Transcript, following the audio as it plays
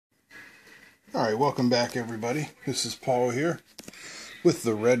Alright, welcome back everybody. This is Paul here with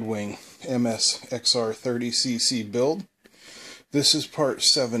the Redwing MXSR 30cc build. This is part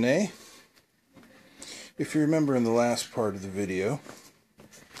 7A. If you remember in the last part of the video,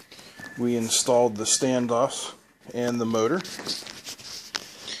 we installed the standoffs and the motor,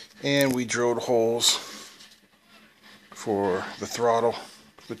 and we drilled holes for the throttle,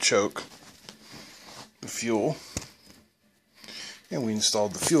 the choke, the fuel, and we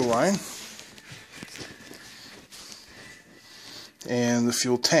installed the fuel line and the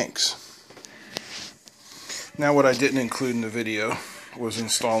fuel tanks. Now what I didn't include in the video was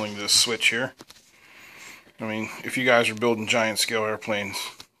installing this switch here. I mean, if you guys are building giant scale airplanes,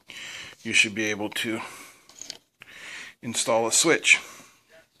 you should be able to install a switch.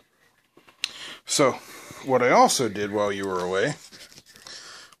 So what I also did while you were away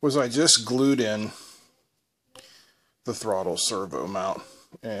was I just glued in the throttle servo mount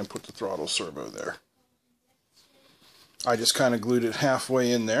and put the throttle servo there. I just kind of glued it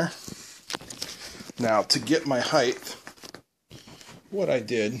halfway in there. Now, to get my height, what I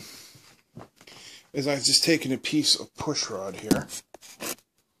did is I've just taken a piece of push rod here,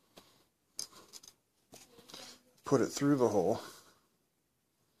 put it through the hole,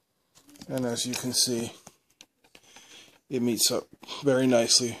 and as you can see, it meets up very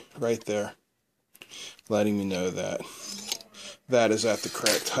nicely right there, letting me know that that is at the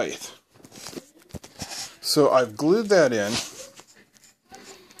correct height. So I've glued that in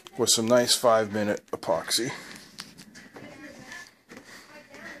with some nice 5-minute epoxy.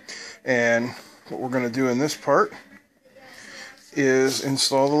 And what we're going to do in this part is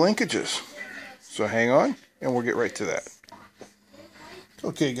install the linkages. So hang on and we'll get right to that.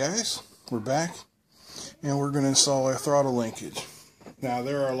 Okay guys, we're back and we're going to install our throttle linkage. Now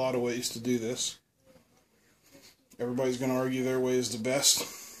there are a lot of ways to do this. Everybody's going to argue their way is the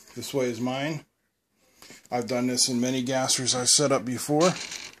best. This way is mine. I've done this in many gassers I've set up before.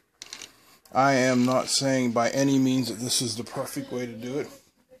 I am not saying by any means that this is the perfect way to do it.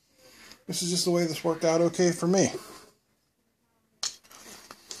 This is just the way this worked out okay for me.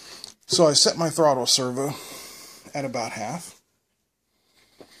 So I set my throttle servo at about half.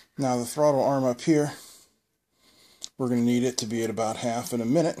 Now the throttle arm up here, we're going to need it to be at about half in a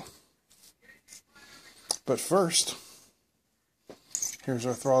minute. But first, here's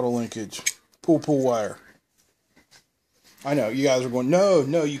our throttle linkage. Pull wire. I know, you guys are going,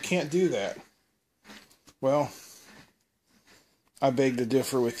 no, you can't do that. Well, I beg to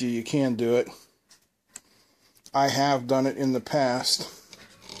differ with you. You can do it. I have done it in the past,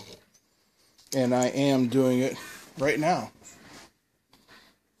 and I am doing it right now.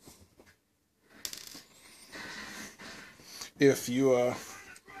 If you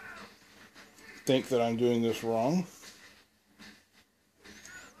think that I'm doing this wrong,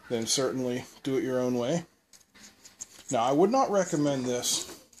 then certainly do it your own way. Now, I would not recommend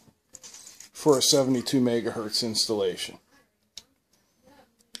this for a 72 megahertz installation.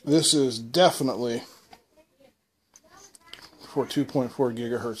 This is definitely for 2.4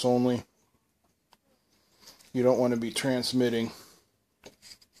 gigahertz only. You don't want to be transmitting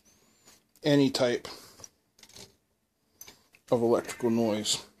any type of electrical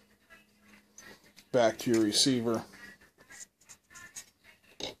noise back to your receiver.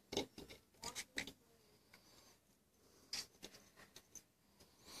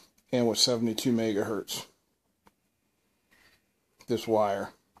 And with 72 megahertz, this wire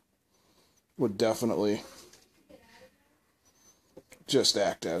would definitely just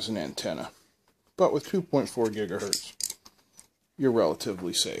act as an antenna. But with 2.4 gigahertz, you're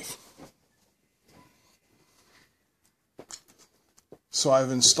relatively safe. So I've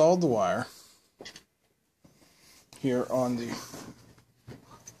installed the wire here on the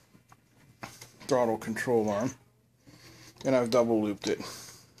throttle control arm, and I've double looped it.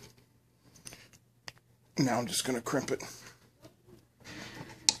 Now I'm just going to crimp it.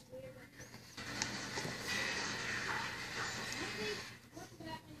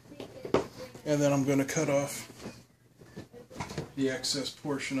 And then I'm going to cut off the excess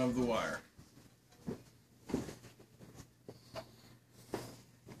portion of the wire.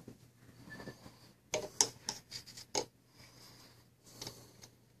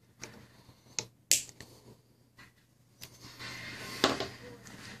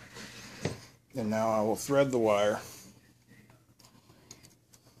 And now I will thread the wire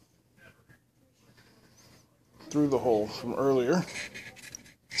through the hole from earlier.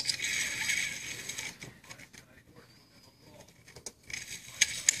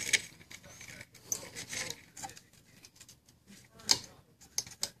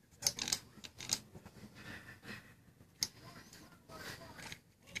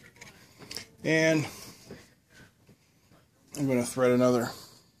 And I'm going to thread another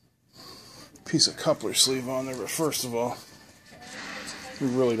piece of coupler sleeve on there, but first of all, we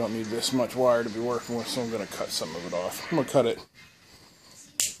really don't need this much wire to be working with, so I'm going to cut some of it off. I'm going to cut it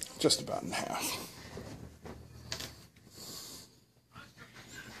just about in half.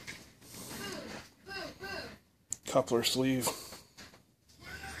 Coupler sleeve,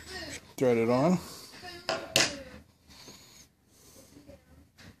 thread it on.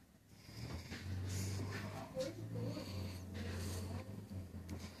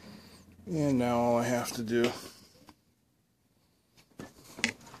 And now all I have to do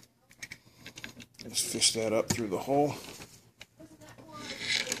is fish that up through the hole.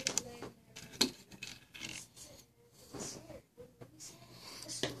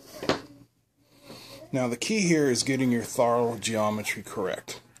 Now the key here is getting your throttle geometry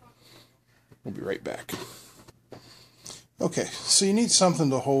correct. We'll be right back. Okay, so you need something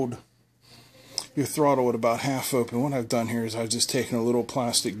to hold your throttle at about half open. What I've done here is I've just taken a little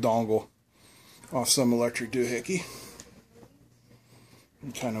plastic dongle off some electric doohickey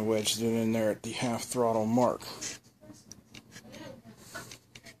and kind of wedged it in there at the half throttle mark.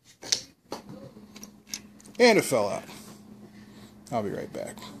 And it fell out. I'll be right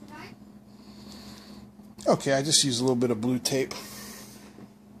back. Okay, I just used a little bit of blue tape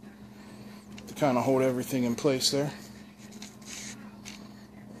to kind of hold everything in place there.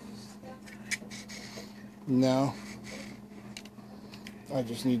 Now, I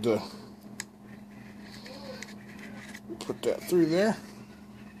just need to put that through there.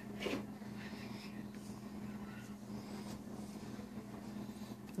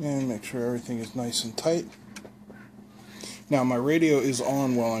 And make sure everything is nice and tight. Now my radio is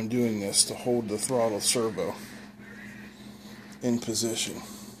on while I'm doing this to hold the throttle servo in position.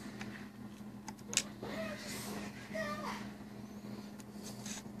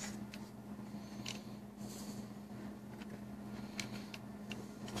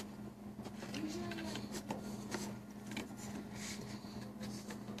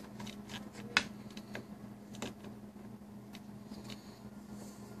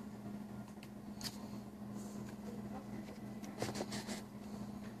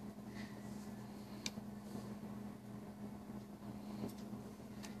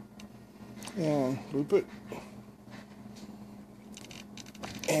 And loop it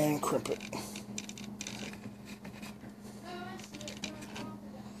and crimp it.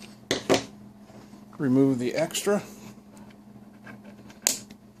 Remove the extra.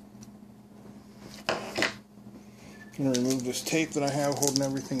 I'm going to remove this tape that I have holding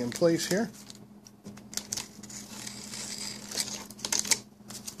everything in place here.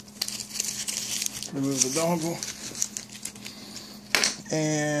 Remove the dongle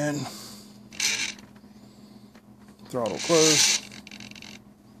and throttle closed.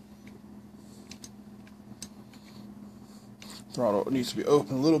 Throttle needs to be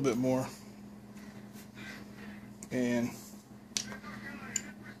open a little bit more, and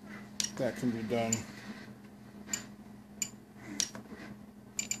that can be done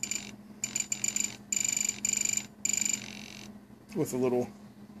with a little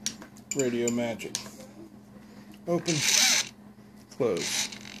radio magic. Open, close.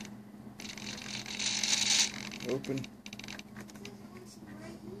 Open,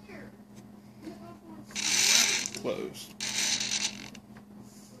 closed,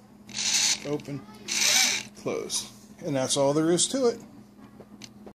 open, close, and that's all there is to it.